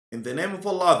In the name of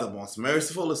Allah, the most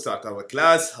merciful, let's start our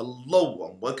class. Hello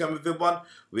and welcome everyone.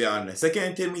 We are in the second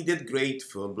intermediate grade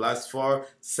for class 4,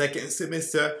 second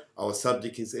semester. Our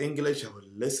subject is English. Our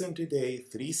lesson today,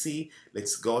 3C.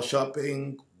 Let's go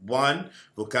shopping. 1.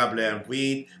 Vocabulary and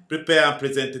read. Prepare and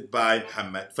presented by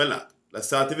Muhammad Falah. Let's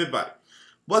start everybody.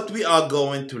 What we are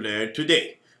going to learn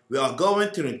today. We are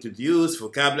going to introduce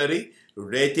vocabulary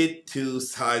related to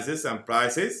sizes and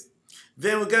prices.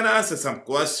 Then we're going to answer some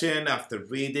questions after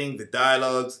reading the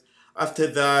dialogues. After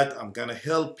that, I'm going to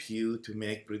help you to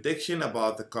make prediction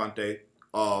about the content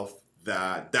of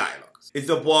the dialogues. It's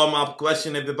a warm-up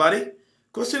question, everybody.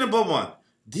 Question number 1.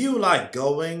 Do you like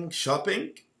going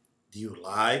shopping? Do you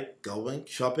like going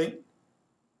shopping?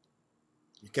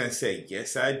 You can say,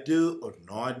 yes, I do, or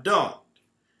no, I don't.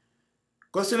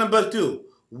 Question number 2.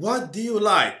 What do you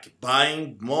like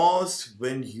buying most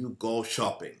when you go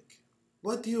shopping?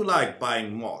 What do you like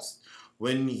buying most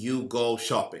when you go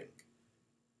shopping?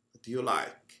 What do you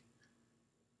like?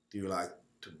 Do you like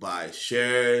to buy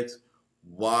shirts,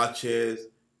 watches,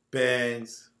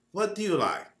 pens? What do you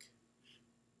like?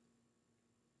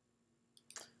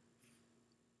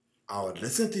 Our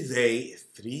lesson today,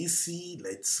 3C,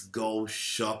 let's go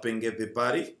shopping,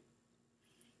 everybody.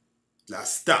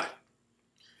 Let's start.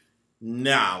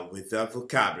 Now with the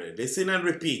vocabulary. Listen and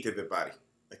repeat, everybody.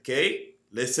 Okay?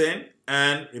 Listen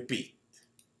and repeat.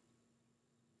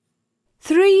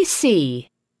 3C.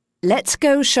 Let's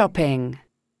go shopping.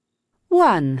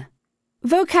 1.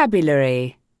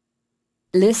 Vocabulary.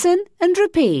 Listen and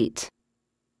repeat.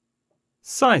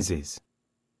 Sizes.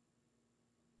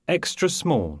 Extra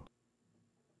small.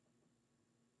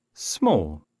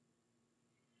 Small.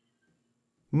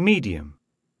 Medium.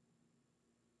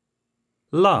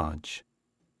 Large.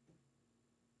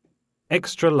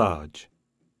 Extra large.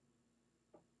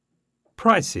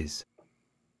 Prices.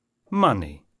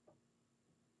 Money.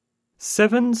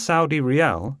 7 Saudi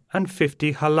Riyal and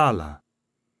 50 halala.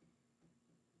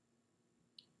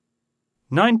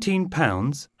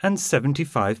 £19 and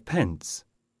 75 pence.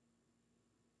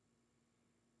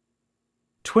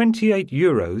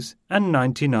 €28 and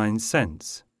 99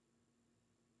 cents.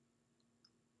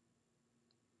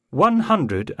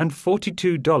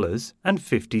 $142 and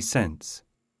 50 cents.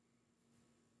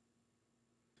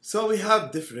 So we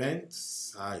have different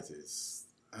sizes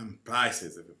and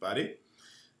prices, everybody.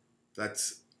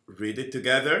 Let's read it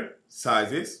together.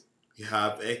 Sizes. You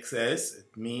have XS,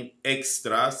 it means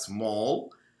extra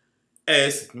small.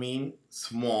 S, it means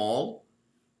small.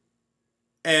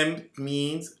 M, it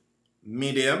means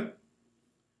medium.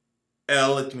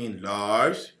 L, it means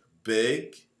large,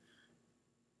 big.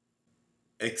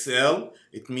 XL,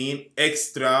 it means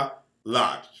extra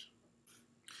large.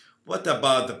 What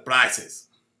about the prices?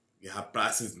 You have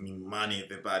prices mean money,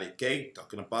 everybody, okay?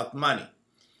 Talking about money.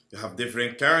 You have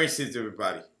different currencies,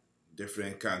 everybody.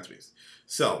 Different countries.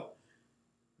 So,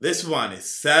 this one is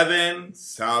 7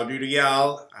 Saudi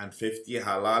Riyal and 50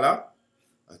 halala.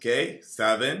 Okay?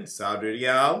 7 Saudi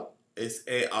Riyal,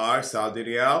 SAR, Saudi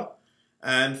Riyal,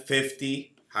 and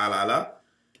 50 halala.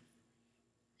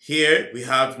 Here we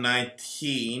have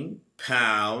 19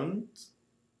 pounds.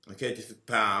 Okay, this is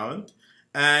pound.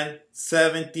 And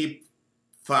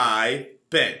 75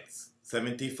 pence.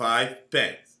 75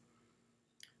 pence.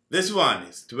 This one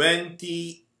is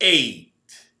 28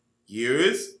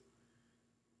 euros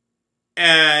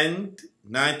and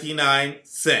 99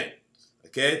 cents.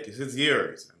 Okay, this is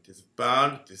euros. And this is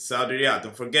pound, this is Saudi Riyal.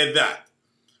 Don't forget that.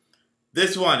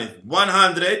 This one is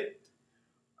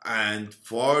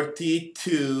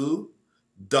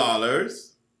 $142.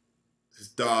 This is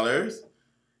dollars.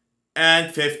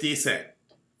 And 50 cents.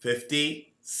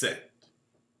 50 cents.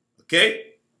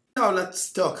 Okay? Now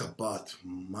let's talk about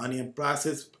money and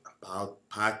prices, about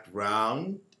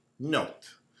background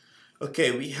note.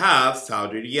 Okay, we have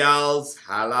Saudi Riyals,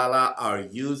 halala are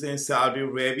used in Saudi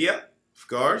Arabia, of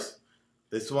course.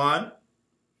 This one.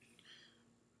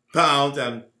 Pounds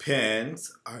and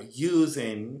pence are used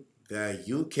in the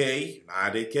UK,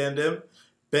 United Kingdom.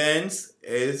 Pence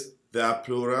is the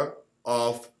plural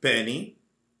of penny.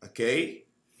 Okay,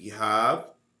 you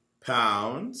have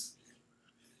pounds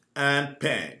and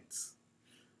pence.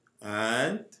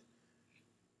 And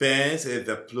pence is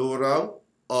the plural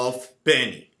of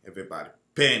penny, everybody.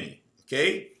 Penny,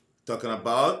 okay? Talking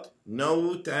about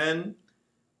note and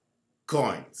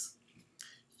coins.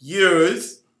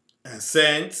 Euros and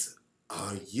cents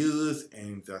are used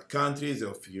in the countries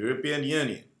of European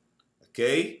Union.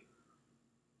 Okay?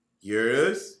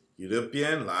 Euros,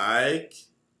 European, like,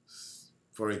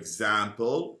 for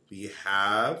example, we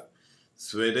have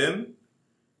Sweden,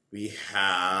 we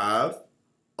have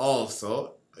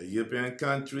also a European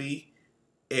country,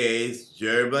 is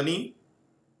Germany.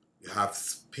 You have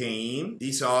Spain.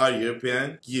 These are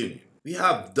European Union. We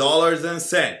have dollars and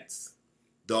cents.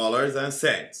 Dollars and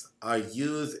cents are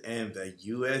used in the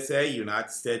USA,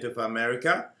 United States of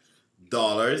America.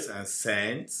 Dollars and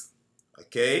cents.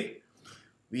 Okay.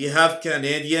 We have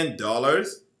Canadian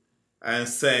dollars and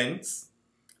cents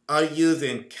are used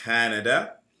in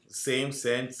Canada. Same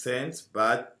cents,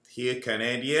 but here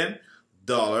Canadian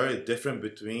dollar is different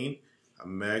between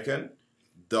American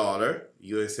dollar,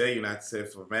 USA, United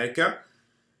States of America.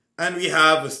 And we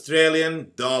have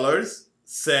Australian dollars,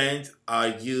 cents are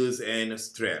used in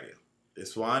Australia.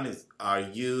 This one are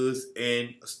used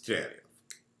in Australia,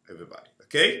 everybody,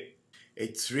 okay?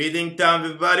 It's reading time,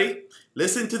 everybody.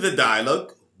 Listen to the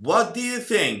dialogue. What do you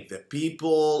think the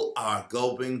people are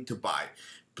going to buy?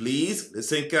 Please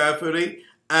listen carefully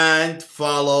and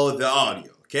follow the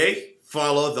audio, okay?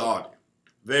 Follow the audio.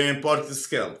 Very important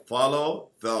skill. Follow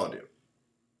the audio.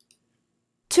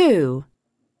 2.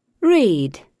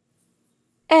 Read.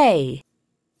 A.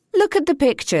 Look at the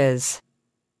pictures.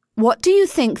 What do you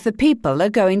think the people are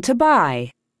going to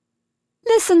buy?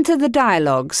 Listen to the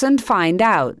dialogues and find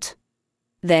out.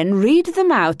 Then read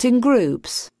them out in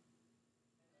groups.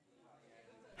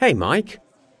 Hey, Mike.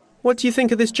 What do you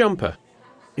think of this jumper?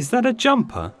 Is that a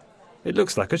jumper? It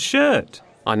looks like a shirt.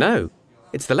 I know.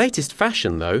 It's the latest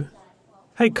fashion, though.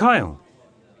 Hey, Kyle.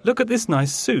 Look at this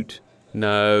nice suit.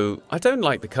 No, I don't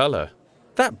like the colour.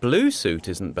 That blue suit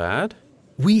isn't bad.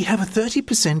 We have a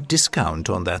 30% discount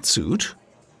on that suit.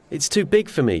 It's too big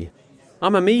for me.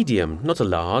 I'm a medium, not a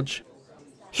large.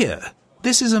 Here,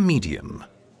 this is a medium.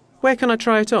 Where can I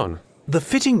try it on? The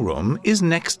fitting room is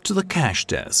next to the cash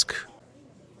desk.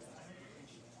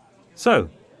 So,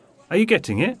 are you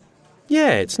getting it?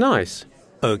 Yeah, it's nice.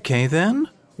 OK then,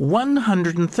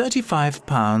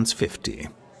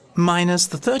 £135.50. Minus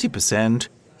the 30%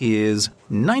 is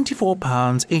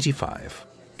 £94.85.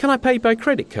 Can I pay by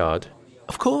credit card?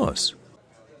 Of course.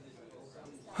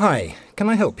 Hi, can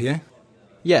I help you?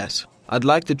 Yes, I'd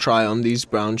like to try on these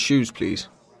brown shoes, please.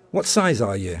 What size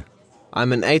are you?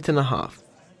 I'm an 8.5.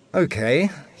 OK,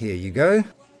 here you go.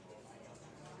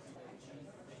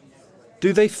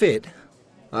 Do they fit?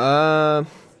 No,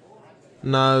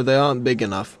 they aren't big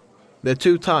enough. They're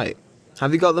too tight.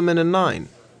 Have you got them in a 9?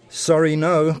 Sorry,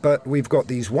 no, but we've got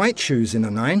these white shoes in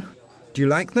a 9. Do you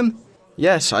like them?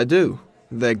 Yes, I do.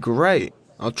 They're great.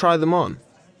 I'll try them on.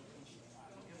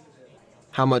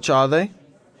 How much are they?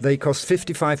 They cost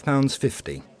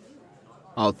 £55.50.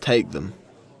 I'll take them.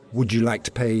 Would you like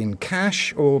to pay in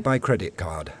cash or by credit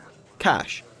card?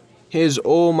 Cash. Here's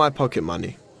all my pocket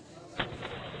money.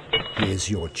 Here's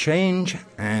your change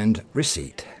and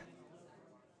receipt.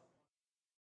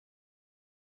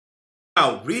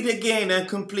 Now, read again and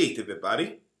complete,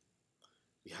 everybody.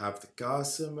 We have the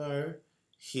customer.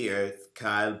 Here,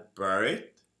 Kyle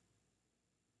Barrett.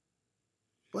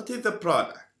 What is the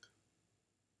product?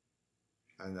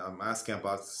 And I'm asking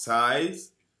about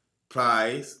size,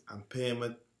 price, and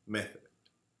payment method.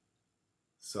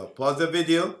 So pause the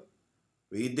video,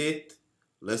 read it,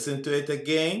 listen to it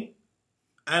again,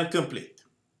 and complete.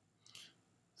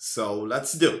 So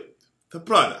let's do it. The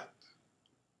product.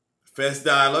 First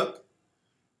dialogue.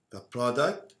 The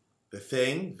product, the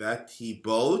thing that he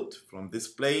bought from this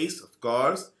place, of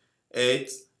course,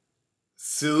 it's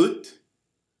suit.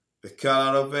 The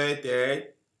color of it is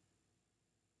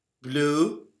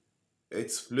blue.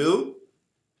 It's blue.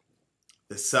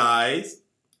 The size,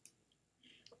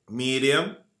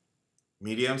 medium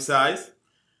size.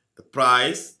 The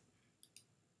price,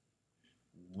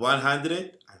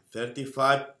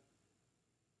 135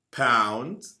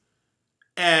 pounds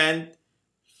and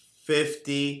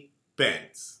 50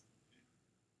 pence.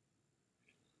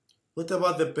 What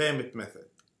about the payment method?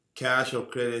 Cash or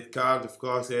credit card? Of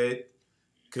course, it's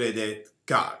credit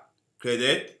card.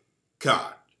 Credit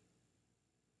card.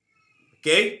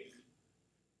 Okay?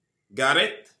 Got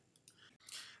it?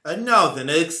 And now the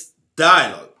next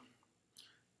dialogue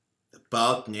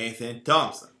about Nathan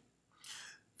Thompson.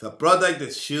 The product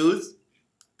is shoes.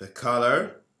 The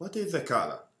color. What is the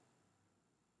color?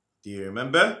 Do you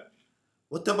remember?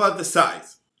 What about the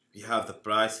size? We have the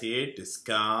price here,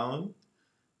 discount,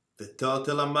 the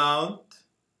total amount,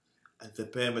 and the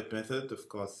payment method, of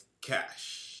course,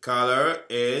 cash. Color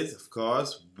is, of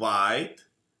course, white.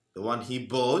 The one he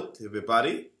bought,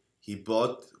 everybody. He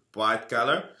bought white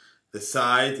color. The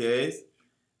size is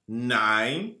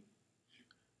 9.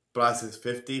 Price is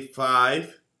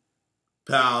 55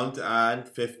 pounds and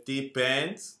 50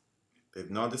 pence. There's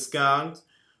no discount.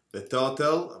 The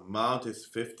total amount is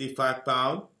 55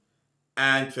 pounds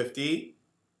and 50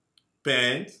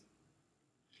 pence.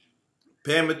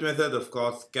 Payment method, of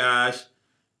course, cash.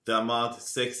 The amount is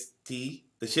 60.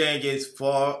 The change is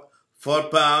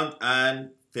 £4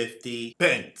 and 50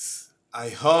 pence. I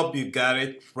hope you got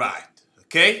it right.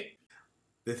 Okay?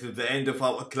 This is the end of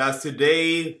our class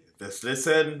today. This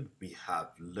lesson, we have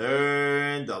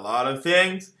learned a lot of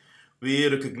things. We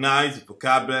recognize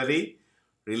vocabulary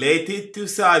related to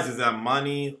sizes and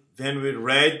money. Then we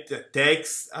read the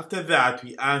text. After that,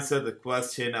 we answered the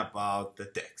question about the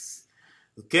text.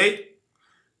 Okay?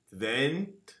 To the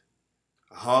end,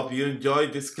 I hope you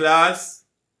enjoyed this class.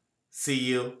 See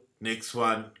you next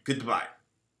one. Goodbye.